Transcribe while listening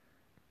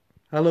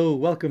Hello,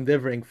 welcome to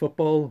Everything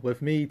Football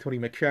with me, Tony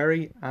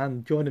McSherry,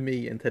 and joining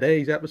me in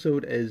today's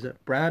episode is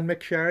Brad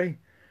McSherry.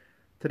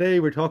 Today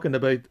we're talking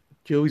about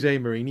Jose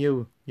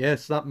Mourinho.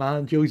 Yes, that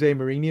man, Jose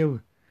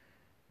Mourinho.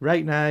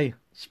 Right now,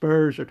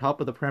 Spurs are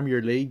top of the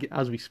Premier League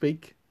as we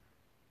speak,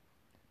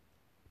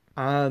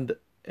 and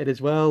it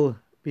is well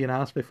being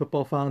asked by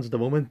football fans at the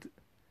moment,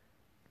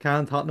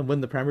 can Tottenham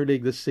win the Premier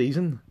League this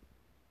season?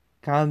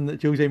 Can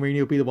Jose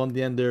Mourinho be the one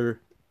to end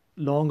their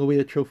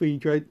long-awaited trophy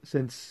drought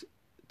since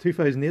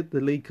 2008,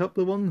 the League Cup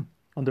they won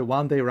under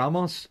Juan de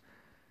Ramos?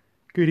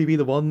 Could he be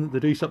the one to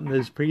do something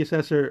his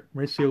predecessor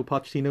Mauricio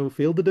Pochettino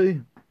failed to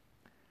do?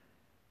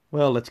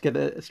 Well, let's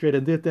get straight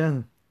into it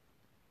then.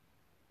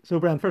 So,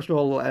 Brand, first of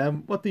all,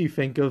 what do you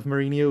think of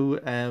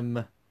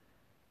Mourinho?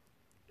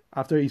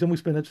 After he's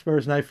almost been at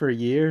Spurs now for a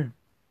year,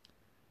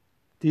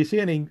 do you see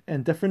anything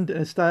different in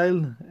his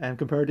style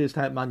compared to his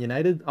time at Man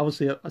United?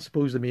 Obviously, I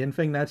suppose the main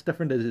thing that's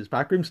different is his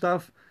backroom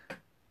staff.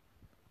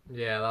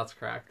 Yeah, that's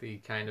correct. He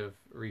kind of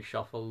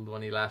reshuffled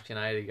when he left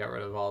United. He got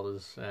rid of all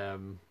his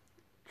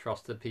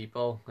trusted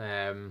people,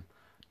 and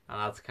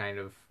that's kind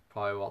of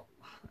probably what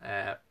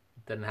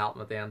didn't help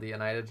him at the end of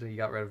United. He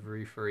got rid of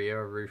Rui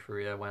Faria. Rui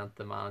Faria went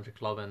to manage a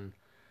club in,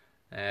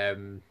 I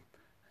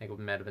think it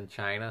might have been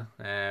China,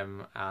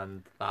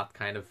 and that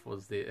kind of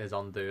was his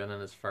undoing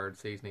in his third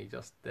season. He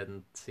just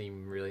didn't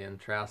seem really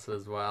interested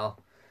as well.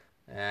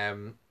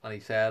 And he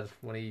said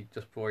when he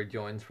just before he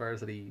joined Spurs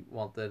that he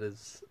wanted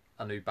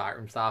a new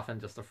backroom staff and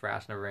just to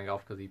freshen everything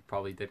up because he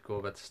probably did go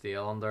a bit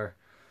stale under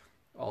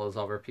all his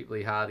other people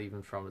he had,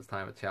 even from his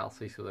time at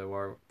Chelsea. So they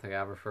were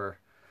together for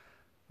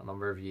a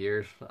number of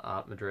years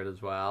at Madrid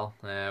as well.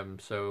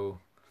 So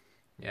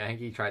yeah, I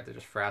think he tried to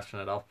just freshen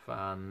it up,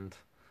 and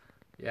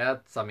yeah,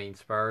 I mean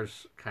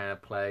Spurs kind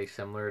of play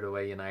similar to the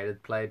way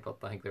United played, but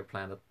I think they're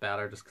playing it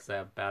better just because they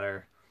have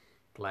better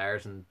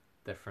players in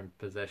different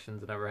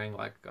positions and everything,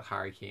 like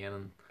Harry Kane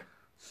and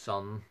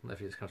Son.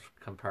 If you just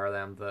compare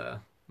them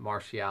to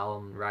Martial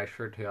and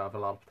Rashford, who have a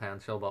lot of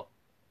potential,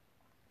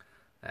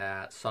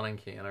 but Son and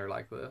Kane are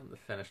like the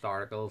finished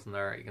articles, and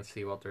there you can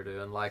see what they're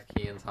doing. Like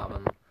Kane's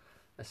having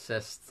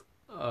assists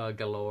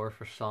galore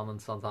for Son,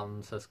 and Son's having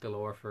assists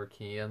galore for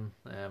Kane.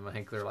 I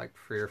think they're like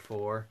 3 or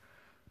 4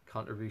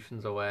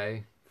 contributions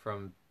away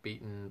from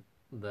beating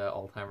the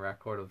all-time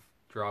record of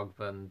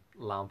Drogba and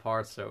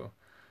Lampard. So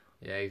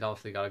yeah, he's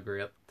obviously got a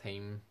great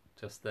team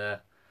just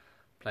to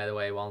play the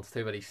way he wants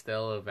to, but he's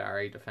still a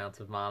very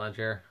defensive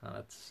manager, and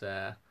it's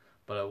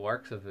but it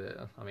works.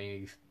 I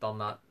mean, he's done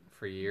that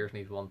for years and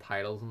he's won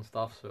titles and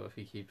stuff. So if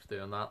he keeps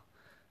doing that,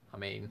 I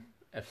mean,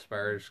 if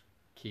Spurs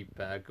keep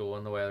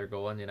going the way they're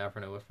going, you never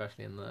know.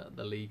 Especially in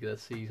the league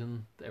this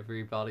season,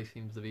 everybody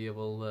seems to be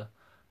able to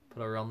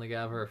put a run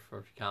together. If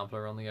you can't put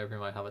a run together,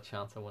 you might have a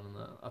chance of winning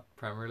the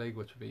Premier League,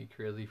 which would be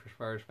crazy for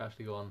Spurs,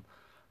 especially going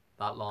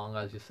that long,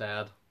 as you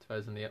said,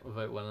 2008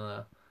 without winning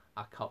a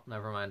cup,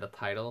 never mind a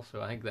title.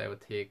 So I think they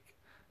would take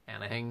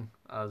anything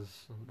as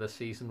the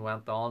season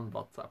went on,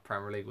 but a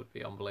Premier League would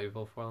be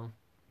unbelievable for them.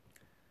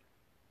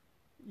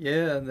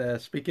 Yeah,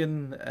 and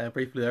speaking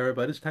briefly there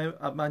about his time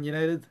at Man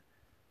United,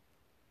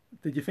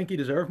 did you think he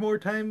deserved more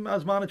time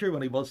as manager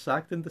when he was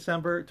sacked in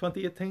December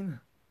 2018?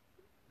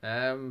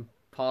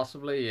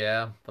 Possibly,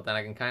 yeah, but then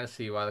I can kind of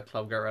see why the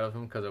club got rid of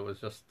him because it was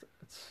just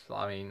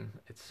I mean,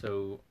 it's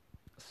so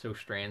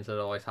strange that it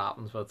always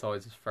happens, but it's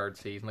always his third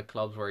season at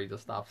clubs where he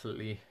just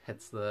absolutely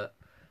hits the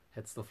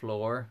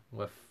floor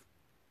with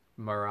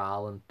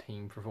morale and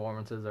team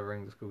performances.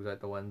 Everything just goes out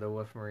the window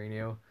with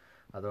Mourinho.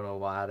 I don't know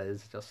why it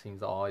is. It just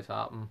seems to always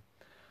happen.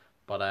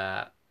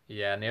 But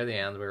yeah, near the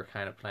end we were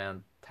kind of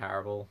playing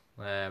terrible.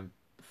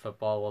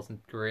 Football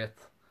wasn't great,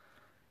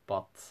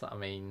 but I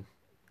mean,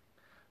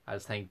 I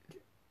just think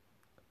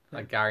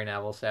like Gary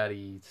Neville said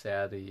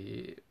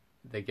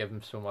they give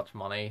him so much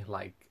money,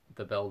 like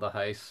to build a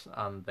house,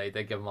 and they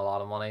did give him a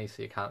lot of money,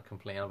 so you can't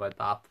complain about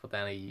that. But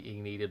then he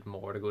needed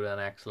more to go to the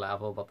next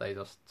level, but they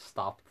just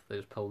stopped. They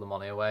just pulled the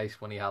money away. So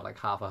when he had like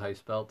half a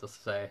house built, just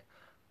to say,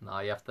 no,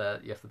 you have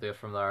to do it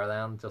from there.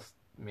 Then just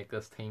make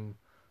this team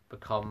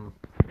become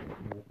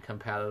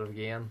competitive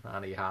again.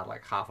 And he had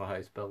like half a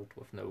house built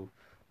with no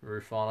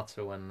roof on it.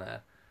 So when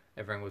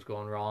everything was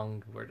going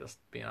wrong, we're just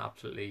being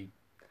absolutely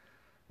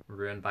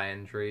ruined by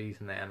injuries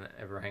and then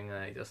everything,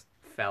 and he just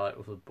fell out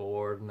with the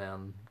board, and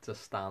then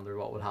just standard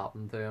what would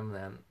happen to him.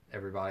 Then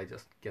everybody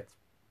just gets,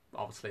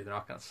 obviously they're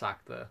not going to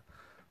sack the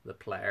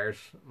players,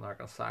 they're not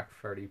going to sack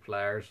 30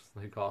 players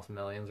who cost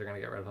millions. They're going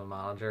to get rid of a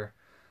manager,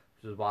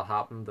 which is what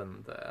happened,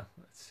 and it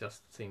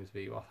just seems to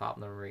be what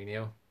happened to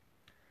Mourinho.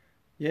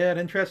 Yeah, and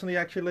interestingly,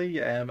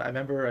 actually, I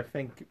remember, I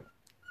think,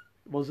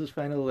 was his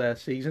final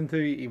season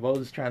too, he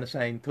was trying to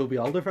sign Toby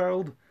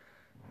Alderweireld.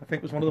 I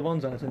think was one of the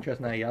ones, and it's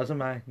interesting that he has him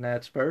now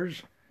at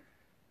Spurs.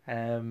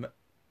 Um,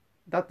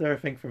 that there, I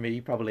think, for me,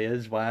 probably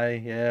is why,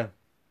 yeah,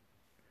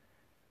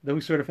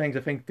 those sort of things I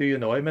think do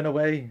annoy him in a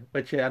way,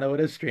 which I know it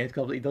is strange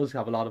because he does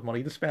have a lot of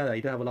money to spend.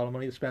 He does have a lot of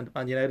money to spend at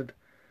Man United.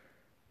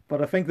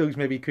 But I think those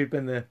maybe could have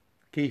been the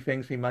key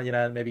things for Man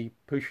United maybe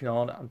pushing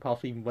on and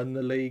possibly win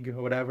the league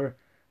or whatever.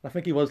 I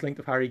think he was linked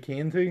with Harry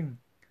Kane too.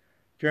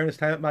 during his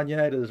time at Man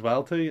United as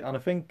well too. And I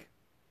think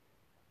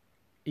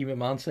even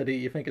Man City,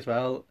 you think as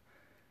well,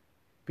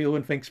 people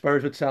wouldn't think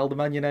Spurs would sell to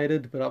Man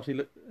United, but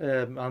obviously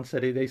Man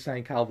City they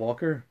signed Kyle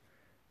Walker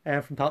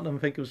from Tottenham. I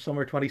think it was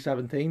summer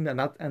 2017, and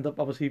that ended up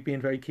obviously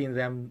being very keen to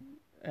them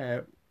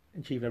uh,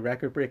 achieving a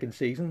record-breaking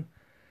season.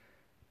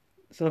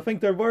 So I think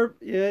there were,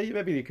 yeah,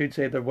 maybe you could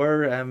say there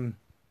were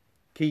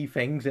key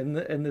things in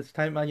this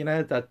time at Man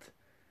United that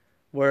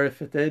where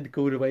if it did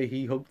go the way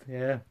he hoped,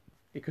 yeah,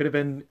 it could have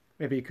been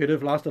maybe it could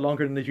have lasted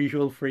longer than the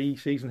usual 3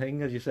 season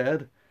thing, as you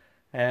said.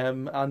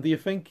 And do you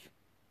think,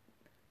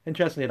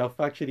 interestingly enough,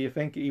 actually, do you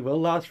think he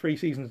will last 3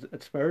 seasons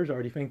at Spurs,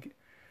 or do you think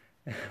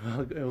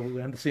well it'll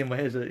end the same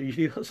way as it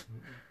usually does?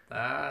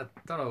 I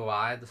don't know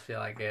why. I just feel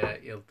like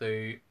he'll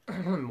do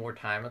more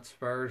time at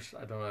Spurs.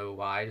 I don't know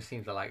why. He just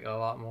seems to like it a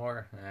lot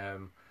more.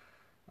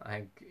 I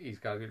think he's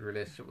got a good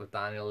relationship with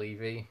Daniel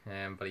Levy,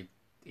 but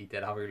he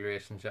did have a good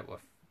relationship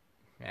with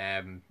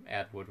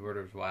Ed Woodward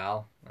as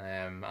well.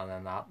 And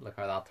then that look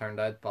how that turned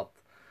out. But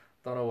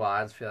don't know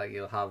why. I just feel like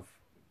he'll have.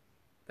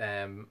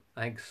 I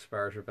think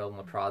Spurs are building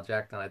a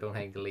project, and I don't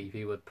think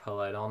Levy would pull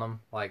out on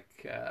him like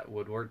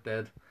Woodward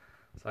did.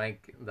 So I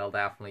think they'll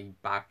definitely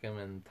back him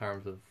in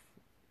terms of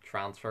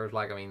transfers.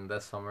 Like I mean,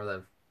 this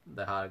summer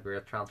they had a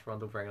great transfer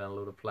window, bringing in a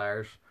load of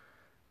players.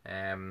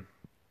 Um,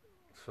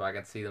 so I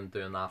can see them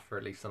doing that for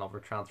at least another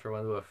transfer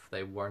window if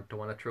they weren't to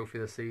win a trophy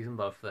this season.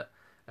 But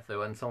if they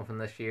win something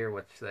this year,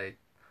 which they've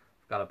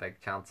got a big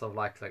chance of,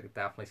 like, 'cause I could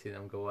definitely see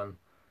them going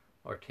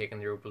or taking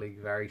the Europa League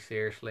very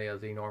seriously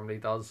as he normally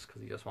does,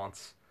 because he just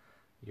wants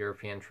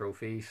European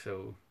trophies.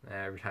 So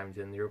every time he's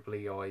in the Europa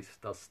League, he always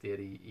does state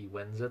he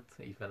wins it.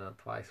 He's been in it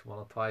twice,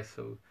 won it twice.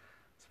 So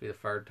this will be the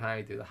third time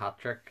he do the hat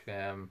trick.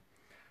 So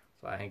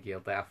I think he'll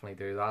definitely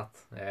do that.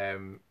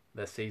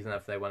 This season,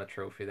 if they win a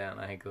trophy, then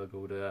I think they'll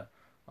go to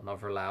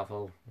another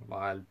level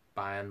while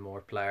buying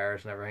more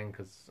players and everything.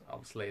 Because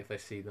obviously, if they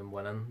see them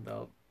winning,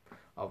 they'll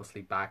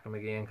obviously back him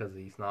again, because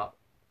he's not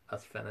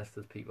as finished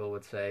as people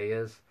would say he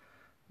is.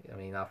 I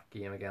mean, that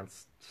game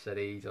against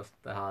City, just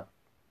they had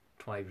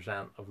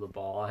 20% of the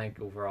ball, I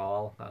think,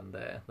 overall, and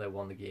they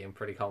won the game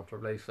pretty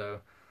comfortably. So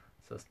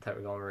it's just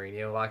typical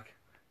Mourinho. Like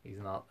he's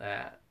not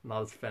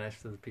as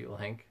finished as people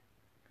think.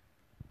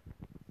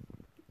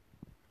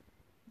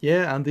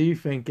 Yeah, and do you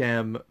think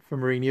for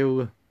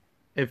Mourinho,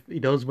 if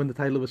he does win the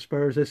title with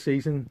Spurs this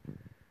season,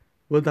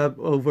 would that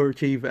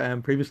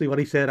overachieve previously what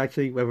he said,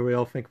 actually, whether we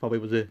all think probably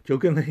was a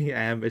jokingly,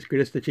 his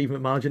greatest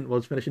achievement margin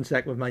was finishing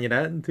second with Man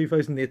United in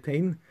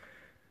 2018?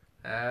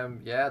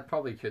 Yeah, it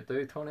probably could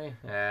do, Tony.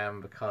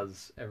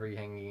 Because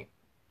everything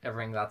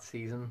that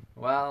season.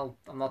 Well,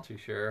 I'm not too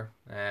sure.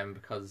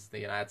 Because the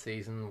United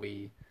season,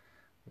 we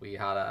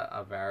had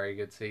a very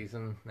good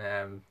season.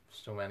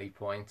 So many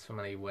points, so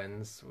many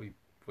wins.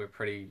 We're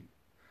pretty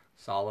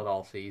solid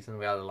all season.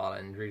 We had a lot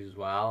of injuries as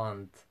well,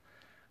 and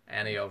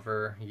any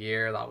other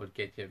year that would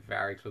get you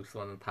very close to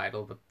winning the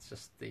title. But it's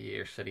just the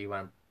year City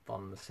went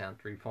on the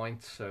century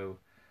points, so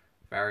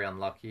very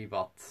unlucky.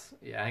 But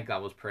yeah, I think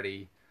that was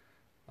pretty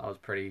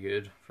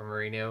good for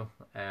Mourinho.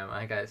 I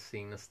think I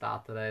seen the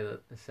stat today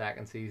that the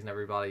second season,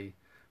 everybody,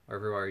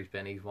 everywhere he's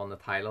been, he's won the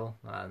title,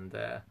 and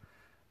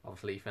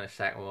obviously he finished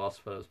second with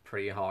us, but it was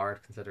pretty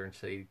hard considering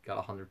City got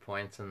 100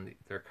 points, and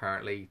they're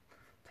currently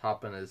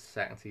topping his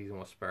second season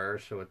with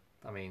Spurs. So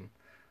I mean,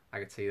 I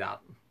could see that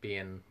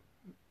being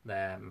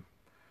um,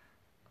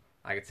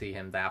 I could see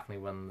him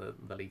definitely win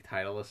the league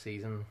title this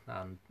season,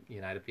 and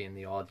United being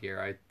the odd year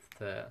out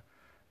to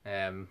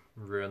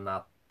ruin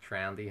that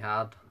trend he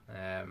had.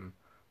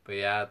 But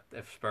yeah,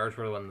 if Spurs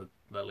were to win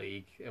the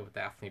league, it would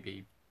definitely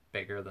be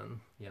bigger than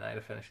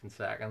United finishing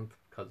second.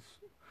 Because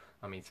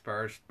I mean,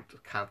 Spurs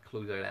can't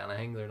close out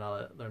anything. They're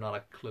not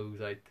a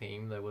close out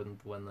team. They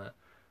wouldn't win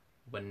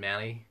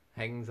many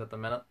things at the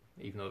minute,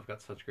 even though they've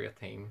got such a great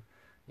team.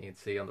 You can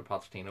see under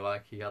Pochettino,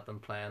 like he had them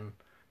playing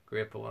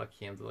great, but when it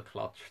came to the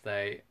clutch,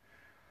 they're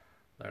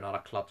not a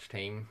clutch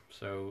team.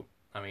 So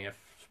I mean, if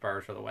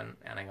Spurs were to win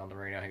anything under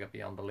Mourinho, I think it'd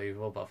be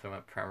unbelievable. But if they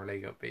went Premier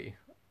League, it'd be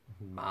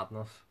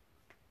madness.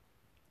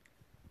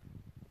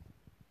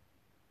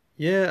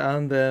 Yeah,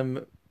 and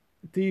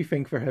do you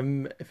think for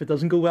him, if it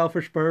doesn't go well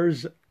for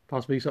Spurs,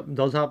 possibly something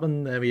does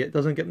happen, he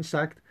doesn't get him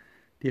sacked,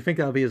 do you think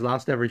that'll be his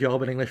last ever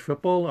job in English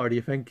football, or do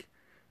you think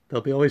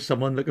there'll be always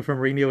someone looking for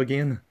Mourinho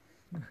again?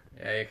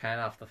 Yeah, you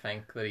kind of have to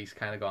think that he's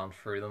kind of gone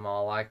through them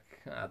all. Like,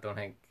 I don't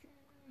think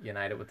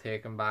United would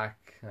take him back.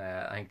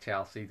 I think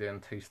Chelsea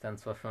doing 2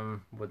 stints with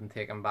him wouldn't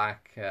take him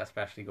back,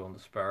 especially going to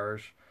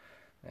Spurs.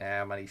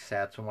 And he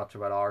said so much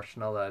about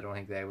Arsenal that I don't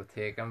think they would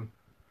take him.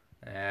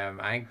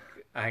 I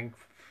think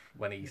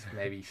when he's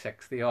maybe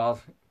 60 odd,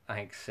 I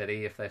think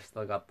City, if they've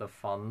still got the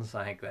funds,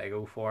 I think they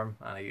go for him,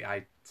 and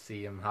I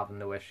see him having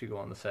no issue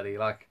going to City.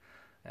 Like,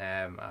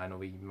 I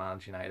know he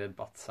managed United,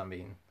 but I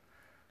mean,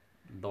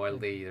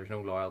 loyalty. There's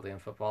no loyalty in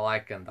football,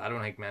 like, and I don't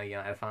think many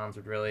United fans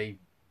would really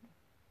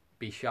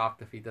be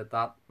shocked if he did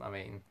that. I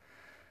mean,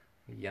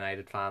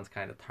 United fans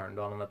kind of turned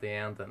on him at the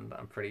end, and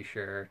I'm pretty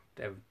sure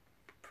it would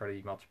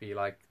pretty much be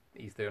like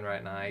he's doing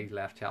right now. He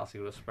left Chelsea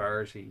with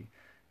Spurs. He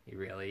he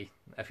really,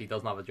 if he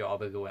doesn't have a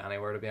job, he'll go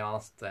anywhere, to be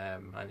honest.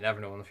 And you never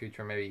know in the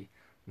future, maybe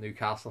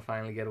Newcastle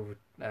finally get over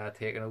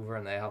taken over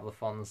and they have the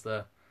funds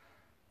to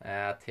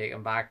take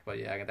him back. But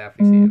yeah, I can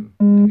definitely see him,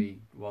 if he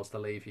was to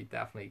leave, he'd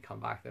definitely come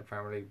back to the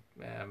Premier League.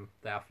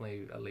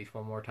 Definitely at least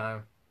one more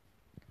time.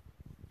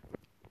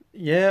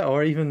 Yeah,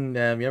 or even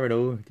you never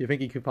know. Do you think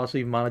he could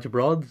possibly manage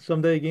abroad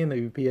someday again,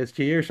 like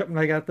PSG or something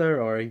like that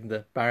there, or even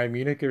the Bayern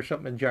Munich or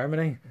something in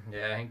Germany?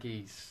 Yeah, I think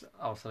he's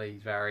obviously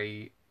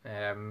very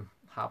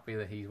happy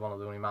that he's one of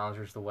the only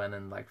managers to win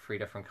in like three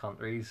different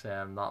countries.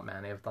 Not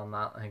many have done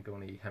that. I think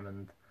only him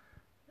and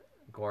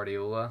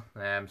Guardiola.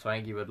 So I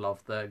think he would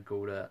love to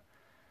go to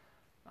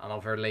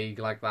another league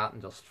like that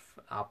and just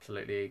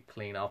absolutely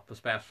clean up,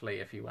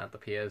 especially if he went to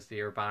PSG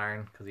or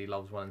Bayern, because he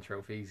loves winning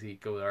trophies. He'd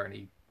go there and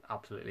he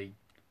absolutely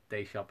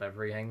dish up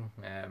everything.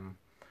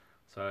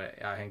 So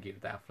I think he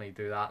would definitely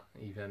do that.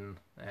 Even,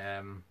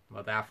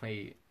 well,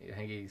 definitely, I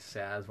think he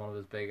says one of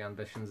his big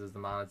ambitions is to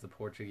manage the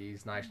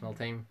Portuguese national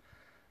team.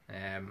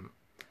 Um,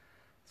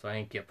 so I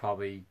think he'll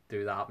probably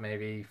do that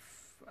maybe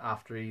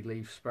after he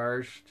leaves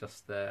Spurs,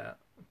 just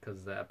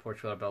because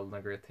Portugal are building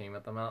a great team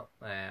at the minute.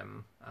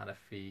 And if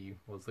he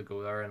was to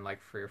go there in like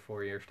 3 or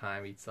 4 years'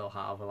 time, he'd still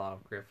have a lot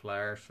of great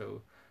players.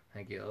 So I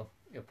think he'll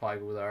probably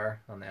go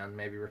there and then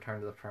maybe return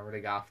to the Premier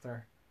League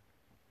after.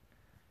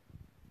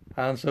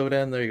 And so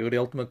then there you go, the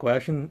ultimate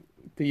question: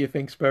 do you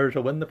think Spurs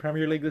will win the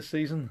Premier League this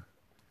season?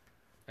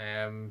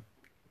 Um,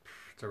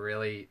 it's a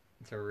really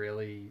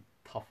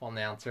tough one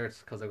to answer. It's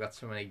because they've got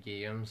so many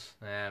games,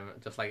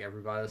 just like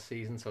everybody this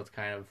season. So it's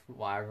kind of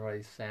why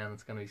everybody's saying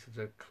it's going to be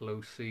such a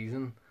close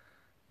season.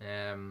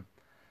 Um,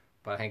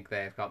 but I think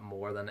they've got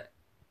more than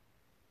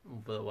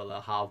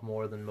they'll have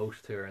more than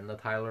most who are in the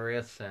title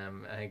race.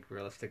 I think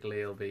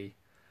realistically it'll be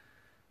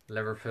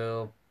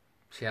Liverpool,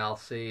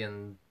 Chelsea,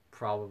 and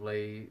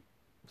probably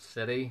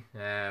City.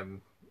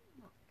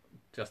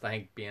 Just I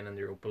think being in the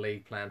Europa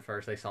League playing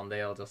Thursday,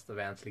 Sunday, will just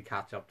eventually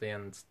catch up to you,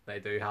 and they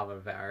do have a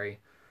very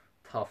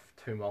tough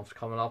 2 months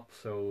coming up.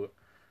 So,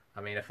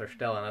 I mean, if they're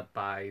still in it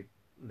by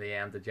the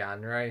end of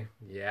January,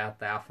 yeah,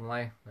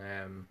 definitely.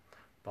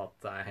 But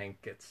I think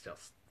it's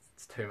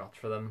too much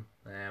for them.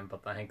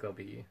 But I think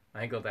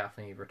they'll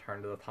definitely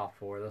return to the top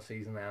four this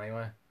season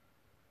anyway.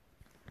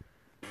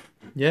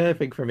 Yeah, I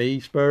think for me,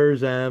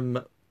 Spurs.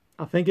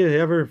 I think if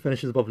whoever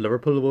finishes above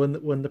Liverpool will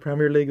win the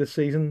Premier League this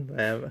season.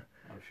 I'm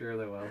sure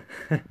they will.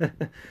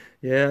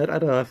 Yeah, I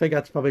don't know. I think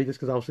that's probably just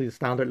because obviously the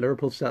standard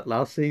Liverpool set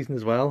last season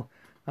as well.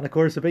 And of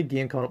course, a big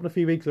game coming up in a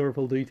few weeks.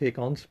 Liverpool do take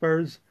on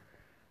Spurs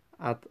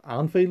at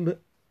Anfield.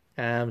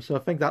 So I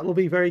think that will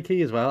be very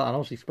key as well. And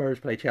obviously Spurs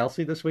play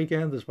Chelsea this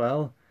weekend as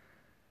well.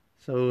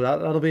 So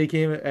that'll be a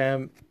game.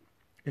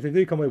 If they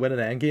do come away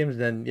winning end games,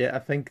 then yeah, I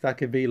think that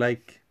could be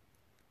like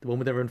the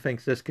moment everyone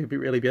thinks this could be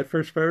really big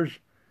for Spurs.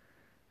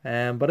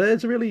 But it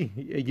is a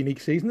unique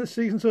season this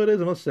season, so it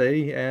is, I must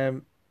say.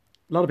 A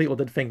lot of people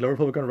did think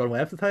Liverpool were going to run away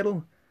with the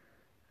title.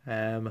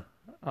 But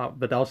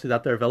obviously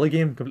that their Villa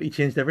game completely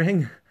changed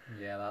everything.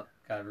 Yeah, that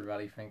got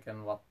everybody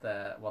thinking what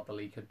the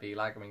league could be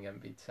like. I mean, getting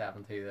beat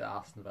 7-2 to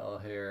Aston Villa,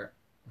 who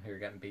are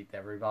getting beat to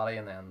everybody,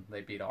 and then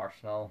they beat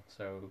Arsenal.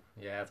 So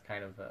yeah, it's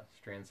kind of a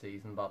strange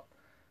season, but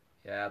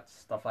yeah, it's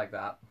stuff like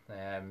that.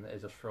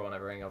 It's just throwing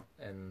everything up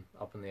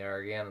in the air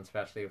again,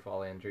 especially with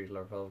all the injuries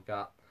Liverpool have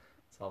got.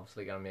 It's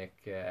obviously going to make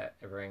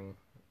everything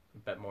a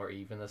bit more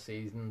even this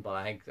season, but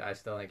I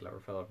still think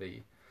Liverpool will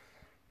be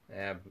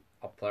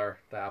up there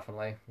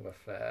definitely with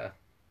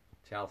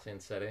Chelsea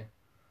and City.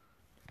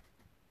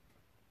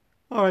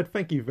 All right,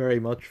 thank you very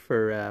much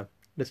for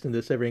listening to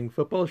this Everything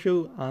Football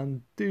Show,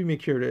 and do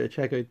make sure to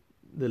check out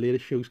the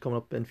latest shows coming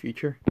up in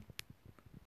future.